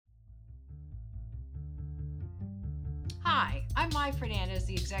Hi, I'm Mai Fernandez,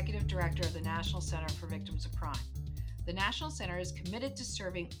 the Executive Director of the National Center for Victims of Crime. The National Center is committed to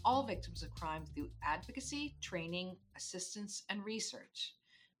serving all victims of crime through advocacy, training, assistance, and research.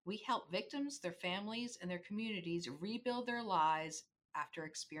 We help victims, their families, and their communities rebuild their lives after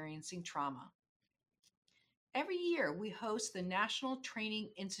experiencing trauma. Every year, we host the National Training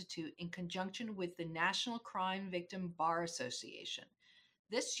Institute in conjunction with the National Crime Victim Bar Association.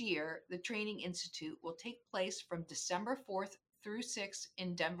 This year, the Training Institute will take place from December 4th through 6th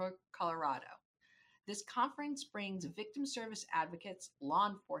in Denver, Colorado. This conference brings victim service advocates, law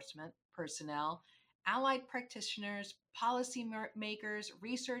enforcement personnel, allied practitioners, policy makers,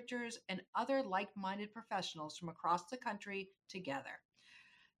 researchers, and other like-minded professionals from across the country together.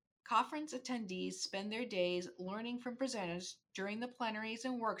 Conference attendees spend their days learning from presenters during the plenaries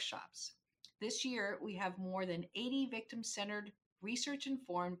and workshops. This year, we have more than 80 victim-centered,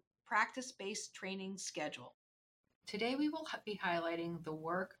 research-informed, practice-based training scheduled. Today, we will be highlighting the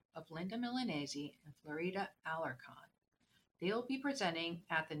work of Linda Milanesi and Flerida Alarcon. They will be presenting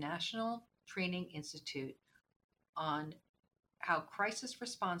at the National Training Institute on how crisis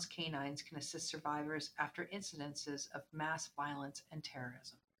response canines can assist survivors after incidences of mass violence and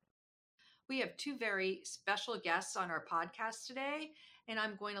terrorism. We have two very special guests on our podcast today, and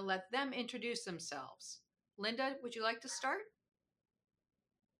I'm going to let them introduce themselves. Linda, would you like to start?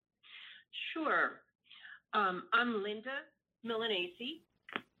 Sure. I'm Linda Milanesi,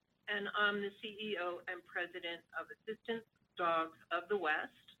 and I'm the CEO and President of Assistance Dogs of the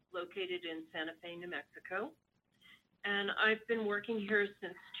West, located in Santa Fe, New Mexico. And I've been working here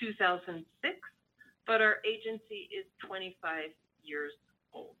since 2006, but our agency is 25 years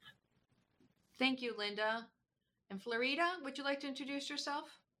old. Thank you, Linda. And Flerida, would you like to introduce yourself?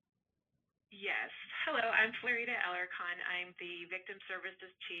 Yes. Hello, I'm Flerida Alarcon. I'm the Victim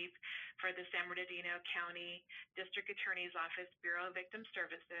Services Chief for the San Bernardino County District Attorney's Office, Bureau of Victim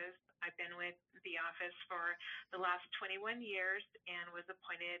Services. I've been with the office for the last 21 years and was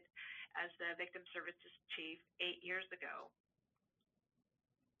appointed as the Victim Services Chief 8 years ago.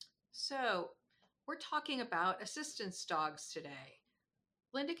 So, we're talking about assistance dogs today.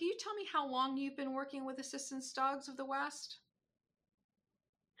 Linda, can you tell me how long you've been working with Assistance Dogs of the West?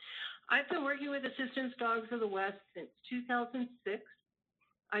 I've been working with Assistance Dogs of the West since 2006.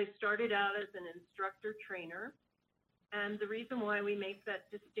 I started out as an instructor trainer, and the reason why we make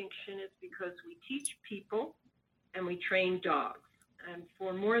that distinction is because we teach people and we train dogs. And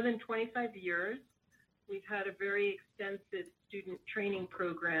for more than 25 years, we've had a very extensive student training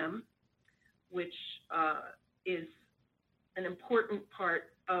program, which is an important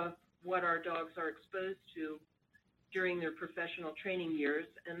part of what our dogs are exposed to during their professional training years,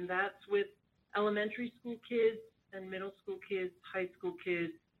 and that's with elementary school kids and middle school kids, high school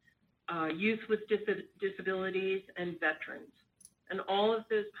kids, youth with disabilities, and veterans. And all of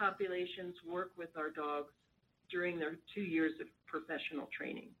those populations work with our dogs during their 2 years of professional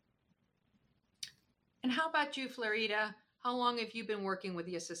training. And how about you, Flerida? How long have you been working with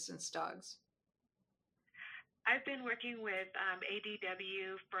the Assistance Dogs? I've been working with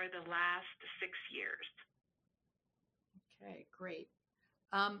ADW for the last 6 years. Okay, great.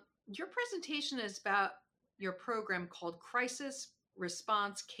 Your presentation is about your program called Crisis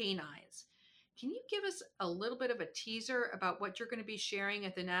Response Canines. Can you give us a little bit of a teaser about what you're going to be sharing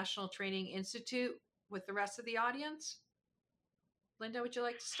at the National Training Institute with the rest of the audience? Linda, would you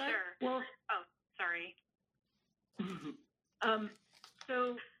like to start? Sure. Well, sorry.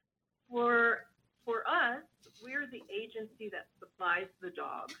 So for us, we're the agency that supplies the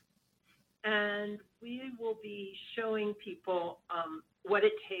dog. And we will be showing people what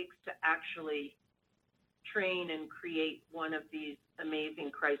it takes to actually train and create one of these amazing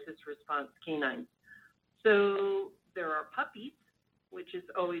crisis response canines. So there are puppies, which is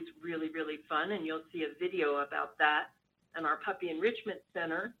always really, really fun, and you'll see a video about that. And our Puppy Enrichment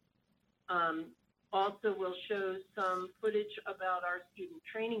Center also will show some footage about our student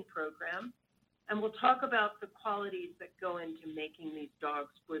training program. And we'll talk about the qualities that go into making these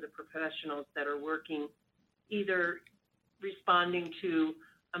dogs for the professionals that are working, either responding to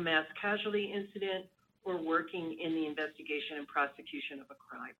a mass casualty incident or working in the investigation and prosecution of a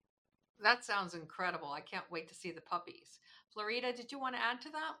crime. That sounds incredible. I can't wait to see the puppies. Flerida, did you want to add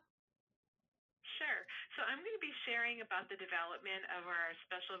to that? Sure. So I'm going to be sharing about the development of our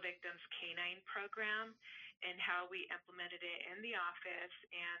Special Victims Canine program and how we implemented it in the office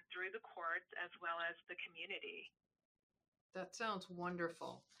and through the courts as well as the community. That sounds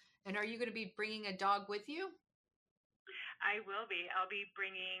wonderful. And are you going to be bringing a dog with you? I will be. I'll be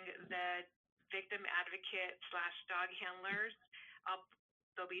bringing the victim advocate / dog handlers. I'll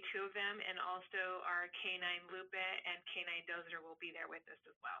There'll be two of them, and also our canine Lupe and canine Dozer will be there with us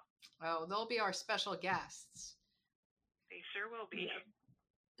as well. Oh, they'll be our special guests. They sure will be. Yeah.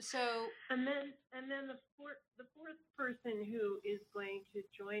 So, And then the fourth person who is going to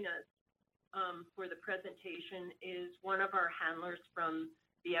join us for the presentation is one of our handlers from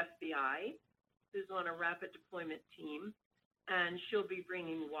the FBI, who's on a rapid deployment team, and she'll be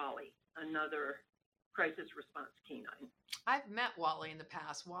bringing Wally, another crisis response canine. I've met Wally in the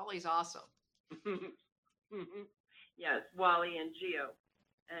past. Wally's awesome. Yes, Wally and Gio.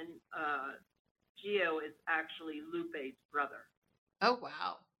 And Gio is actually Lupe's brother. Oh,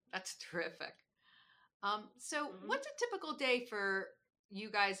 wow. That's terrific. So what's a typical day for you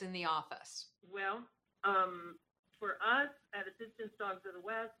guys in the office? Well, for us at Assistance Dogs of the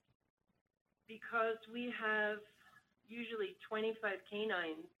West, because we have usually 25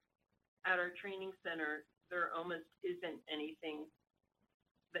 canines at our training center, there almost isn't anything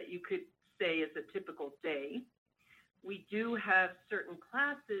that you could say is a typical day. We do have certain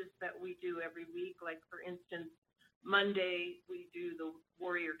classes that we do every week, like for instance, Monday we do the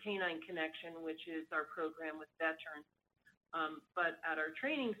Warrior Canine Connection, which is our program with veterans. But at our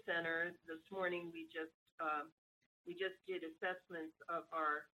training center this morning, we just did assessments of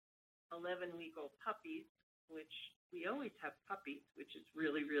our 11-week-old puppies, which we always have puppies, which is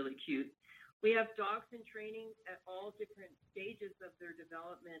really, really cute. We have dogs in training at all different stages of their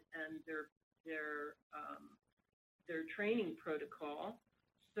development and their training protocol.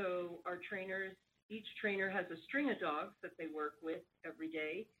 So our trainers, each trainer has a string of dogs that they work with every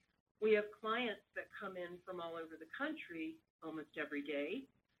day. We have clients that come in from all over the country almost every day.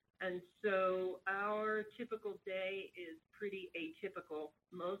 And so our typical day is pretty atypical,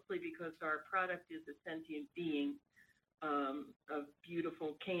 mostly because our product is a sentient being of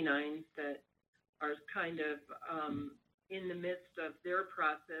beautiful canines that are kind of in the midst of their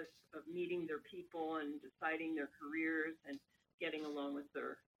process of meeting their people and deciding their careers and getting along with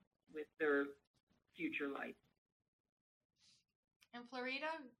their future life. And Flerida,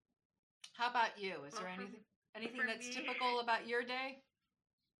 how about you? Is there anything that's typical about your day?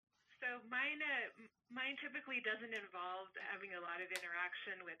 So mine typically doesn't involve having a lot of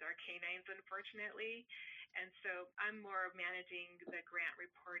interaction with our canines, unfortunately. And so I'm more managing the grant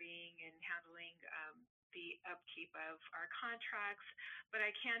reporting and handling the upkeep of our contracts. But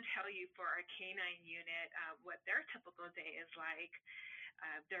I can tell you for our canine unit, what their typical day is like.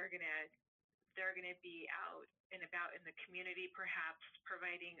 They're gonna be out and about in the community, perhaps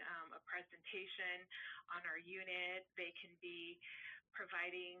providing a presentation on our unit. They can be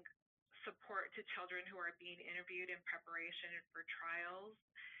providing support to children who are being interviewed in preparation for trials.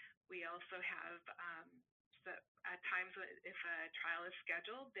 We also have at times if a trial is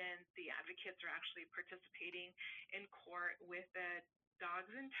scheduled, then the advocates are actually participating in court with the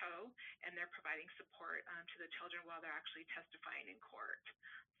dogs in tow, and they're providing support to the children while they're actually testifying in court.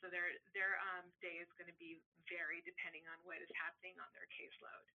 So their day is going to be varied depending on what is happening on their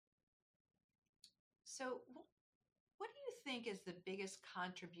caseload. So what do you think is the biggest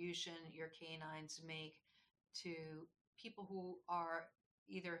contribution your canines make to people who are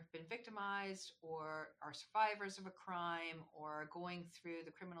either have been victimized or are survivors of a crime or are going through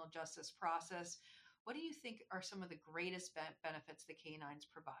the criminal justice process? What do you think are some of the greatest benefits the canines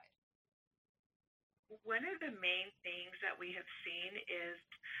provide? One of the main things that we have seen is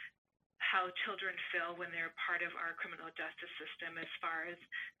how children feel when they're part of our criminal justice system, as far as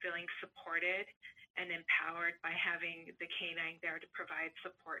feeling supported and empowered by having the canine there to provide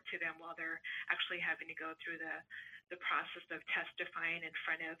support to them while they're actually having to go through the process of testifying in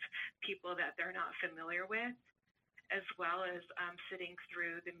front of people that they're not familiar with, as well as sitting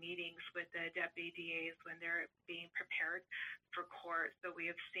through the meetings with the deputy DAs when they're being prepared for court. So we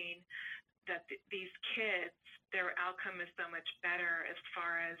have seen that these kids, their outcome is so much better as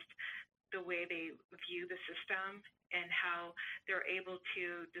far as the way they view the system and how they're able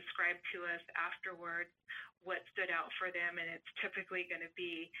to describe to us afterwards what stood out for them. And it's typically going to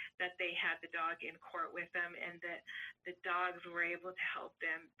be that they had the dog in court with them and that the dogs were able to help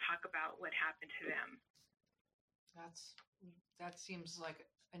them talk about what happened to them. That seems like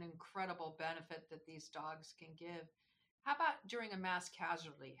an incredible benefit that these dogs can give. How about during a mass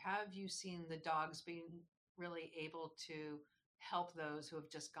casualty? Have you seen the dogs being really able to help those who have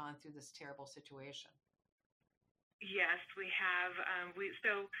just gone through this terrible situation? Yes, we have.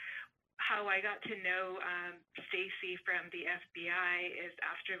 So how I got to know Stacy from the FBI is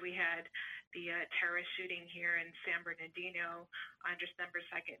after we had the terrorist shooting here in San Bernardino on December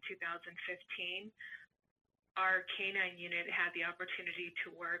 2nd, 2015. our canine unit had the opportunity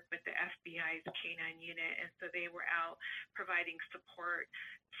to work with the FBI's canine unit, and so they were out providing support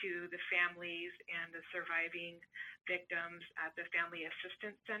to the families and the surviving victims at the Family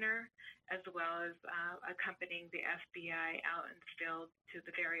Assistance Center, as well as accompanying the FBI out in the field to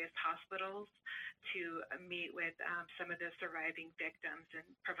the various hospitals to meet with some of the surviving victims and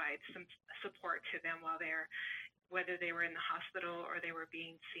provide some support to them while they're, whether they were in the hospital or they were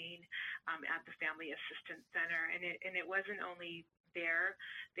being seen at the Family Assistance Center. And it wasn't only there.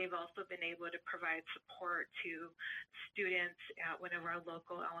 They've also been able to provide support to students at one of our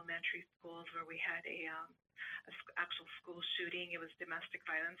local elementary schools where we had a actual school shooting. It was domestic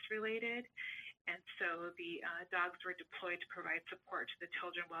violence related. And so the dogs were deployed to provide support to the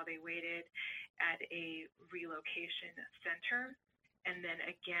children while they waited at a relocation center. And then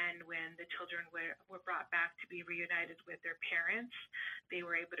again, when the children were brought back to be reunited with their parents, they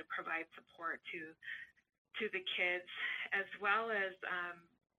were able to provide support to the kids, as well as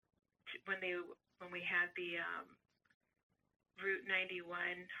when we had the Route 91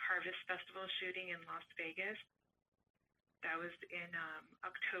 Harvest Festival shooting in Las Vegas. That was in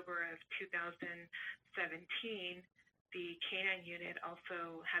October of 2017. The canine unit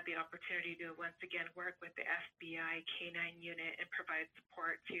also had the opportunity to once again work with the FBI canine unit and provide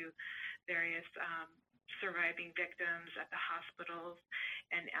support to various surviving victims at the hospitals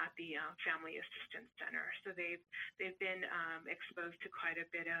and at the Family Assistance Center. So they've been exposed to quite a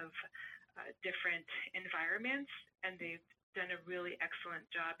bit of different environments, and they've done a really excellent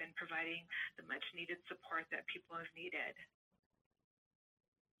job in providing the much needed support that people have needed.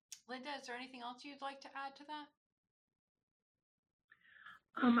 Linda, is there anything else you'd like to add to that?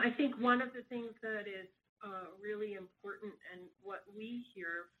 I think one of the things that is really important, and what we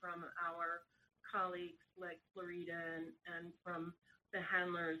hear from our colleagues like Flerida and from the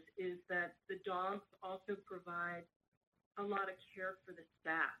handlers, is that the dogs also provide a lot of care for the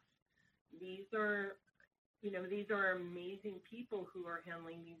staff. These are amazing people who are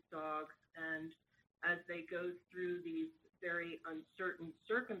handling these dogs, and as they go through these very uncertain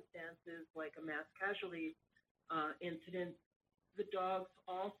circumstances like a mass casualty incident, the dogs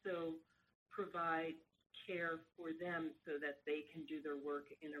also provide care for them so that they can do their work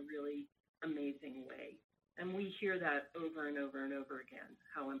in a really amazing way. And we hear that over and over and over again,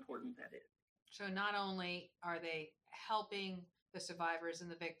 how important that is. So not only are they helping the survivors and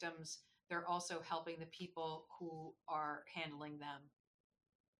the victims, they're also helping the people who are handling them.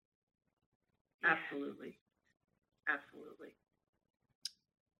 Absolutely. Absolutely.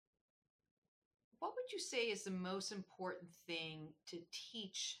 What would you say is the most important thing to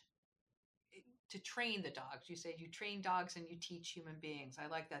train the dogs? You say you train dogs and you teach human beings. I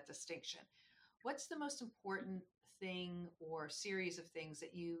like that distinction. What's the most important thing or series of things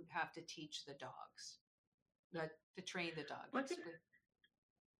that you have to teach the dogs, to train the dog?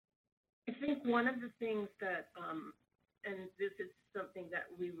 I think one of the things that, and this is something that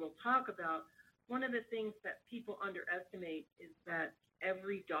we will talk about, one of the things that people underestimate is that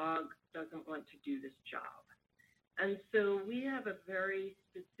every dog doesn't want to do this job. And so we have a very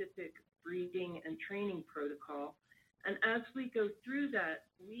specific breeding and training protocol. And as we go through that,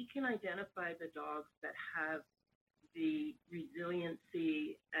 we can identify the dogs that have the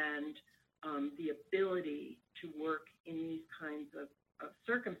resiliency and the ability to work in these kinds of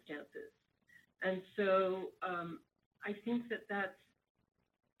circumstances. And so I think that that's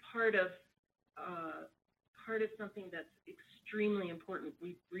part of something that's extremely important.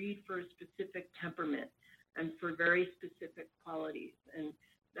 We breed for a specific temperament and for very specific qualities, and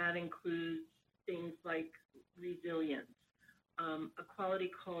that includes things like resilience, a quality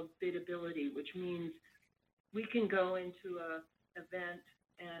called bidability, which means we can go into an event,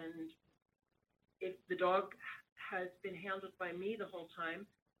 and if the dog has been handled by me the whole time,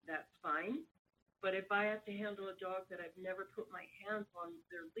 that's fine. But if I have to handle a dog that I've never put my hands on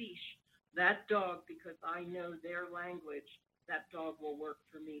their leash, that dog, because I know their language, that dog will work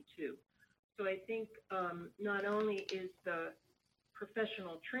for me too. So I think not only is the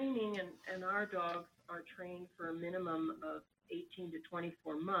professional training, and our dogs are trained for a minimum of 18 to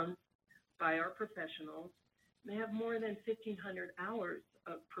 24 months by our professionals. They have more than 1,500 hours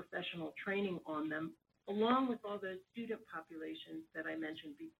of professional training on them, along with all those student populations that I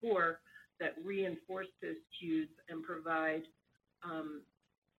mentioned before that reinforce those cues and provide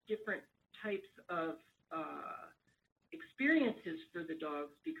different types of experiences for the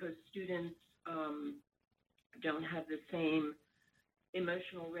dogs, because students don't have the same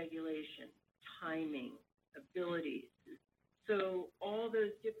emotional regulation, timing, abilities. So all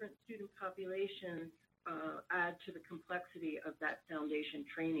those different student populations add to the complexity of that foundation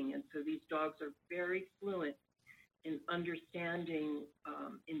training. And so these dogs are very fluent in understanding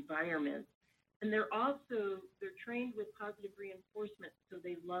environments. And they're trained with positive reinforcement, so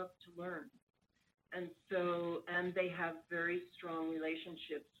they love to learn. And they have very strong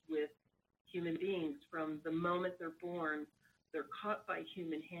relationships with human beings. From the moment they're born, they're caught by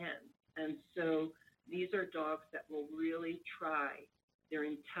human hands. And so these are dogs that will really try. They're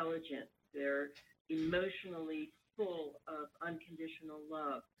intelligent. They're emotionally full of unconditional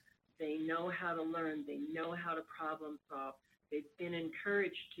love. They know how to learn. They know how to problem solve. They've been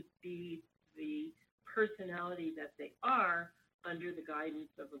encouraged to be the personality that they are under the guidance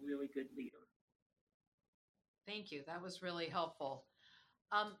of a really good leader. Thank you. That was really helpful.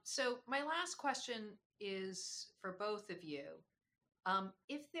 So my last question is for both of you.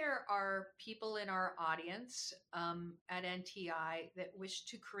 If there are people in our audience at NTI that wish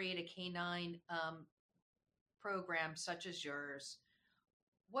to create a canine program such as yours,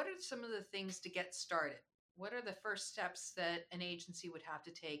 what are some of the things to get started? What are the first steps that an agency would have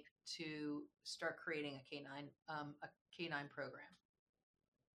to take to start creating a canine program?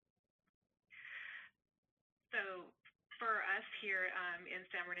 So for us here in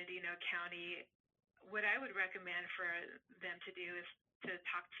San Bernardino County, what I would recommend for them to do is to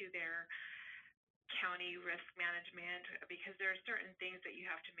talk to their county risk management, because there are certain things that you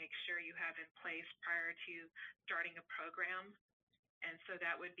have to make sure you have in place prior to starting a program. And so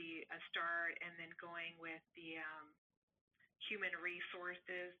that would be a start, and then going with the human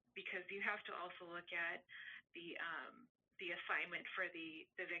resources, because you have to also look at the assignment for the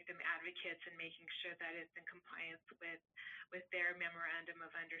victim advocates and making sure that it's in compliance with their memorandum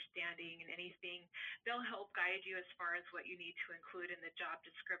of understanding and anything. They'll help guide you as far as what you need to include in the job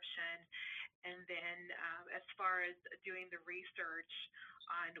description. And then as far as doing the research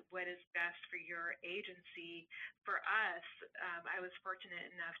on what is best for your agency, for us, I was fortunate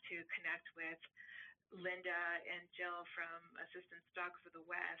enough to connect with Linda and Jill from Assistance Dogs of the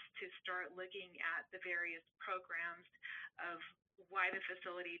West to start looking at the various programs of why the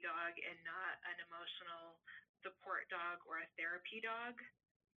facility dog and not an emotional support dog or a therapy dog.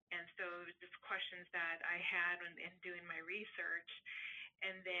 And so it was just questions that I had in doing my research.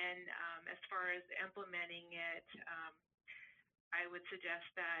 And then as far as implementing it, I would suggest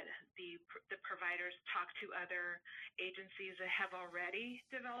that the providers talk to other agencies that have already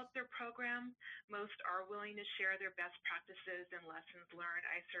developed their program. Most are willing to share their best practices and lessons learned.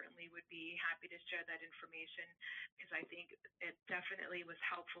 I certainly would be happy to share that information, because I think it definitely was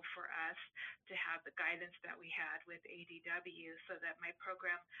helpful for us to have the guidance that we had with ADW, so that my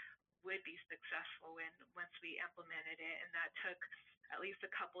program would be successful once we implemented it. And that took at least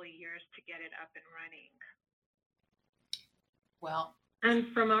a couple of years to get it up and running. Well, and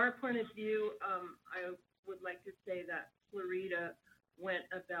from our point of view, I would like to say that Flerida went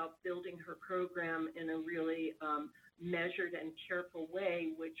about building her program in a really measured and careful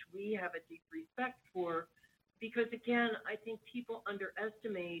way, which we have a deep respect for, because again, I think people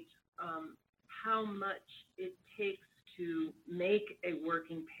underestimate how much it takes to make a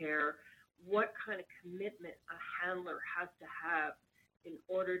working pair, what kind of commitment a handler has to have in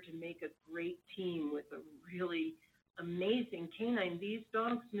order to make a great team with a really amazing canine. These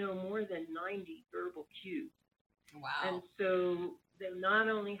dogs know more than 90 verbal cues. wow. And so they not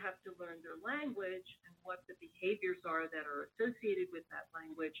only have to learn their language and what the behaviors are that are associated with that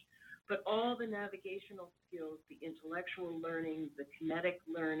language, but all the navigational skills, the intellectual learning, the kinetic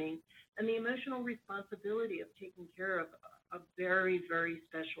learning, and the emotional responsibility of taking care of a very, very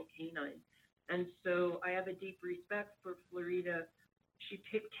special canine. And so I have a deep respect for Flerida. She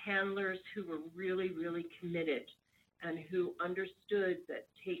picked handlers who were really, really committed and who understood that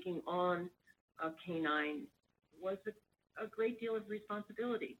taking on a canine was a great deal of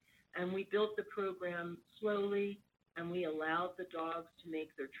responsibility. And we built the program slowly, and we allowed the dogs to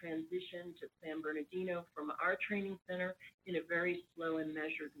make their transition to San Bernardino from our training center in a very slow and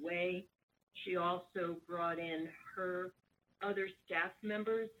measured way. She also brought in her other staff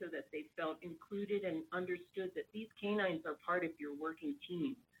members so that they felt included and understood that these canines are part of your working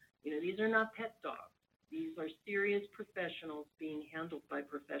team. You know, these are not pet dogs. These are serious professionals being handled by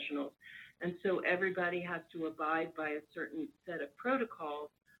professionals. And so everybody has to abide by a certain set of protocols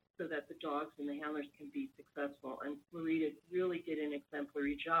so that the dogs and the handlers can be successful. And Flerida really did an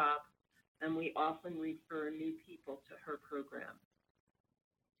exemplary job, and we often refer new people to her program.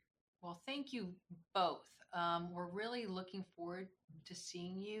 Well, thank you both. We're really looking forward to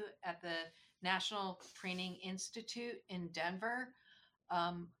seeing you at the National Training Institute in Denver.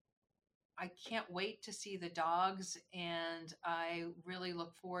 I can't wait to see the dogs, and I really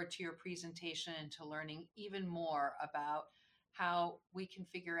look forward to your presentation and to learning even more about how we can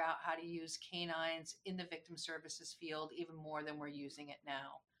figure out how to use canines in the victim services field even more than we're using it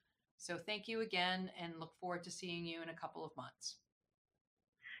now. So thank you again, and look forward to seeing you in a couple of months.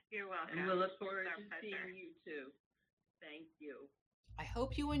 You're welcome. And we'll look forward to seeing you too. Thank you. I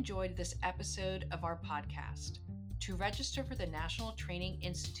hope you enjoyed this episode of our podcast. To register for the National Training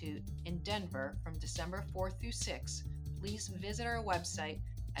Institute in Denver from December 4th through 6th, please visit our website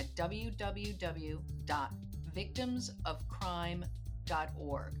at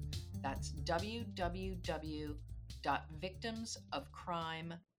www.victimsofcrime.org. That's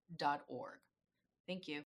www.victimsofcrime.org. Thank you.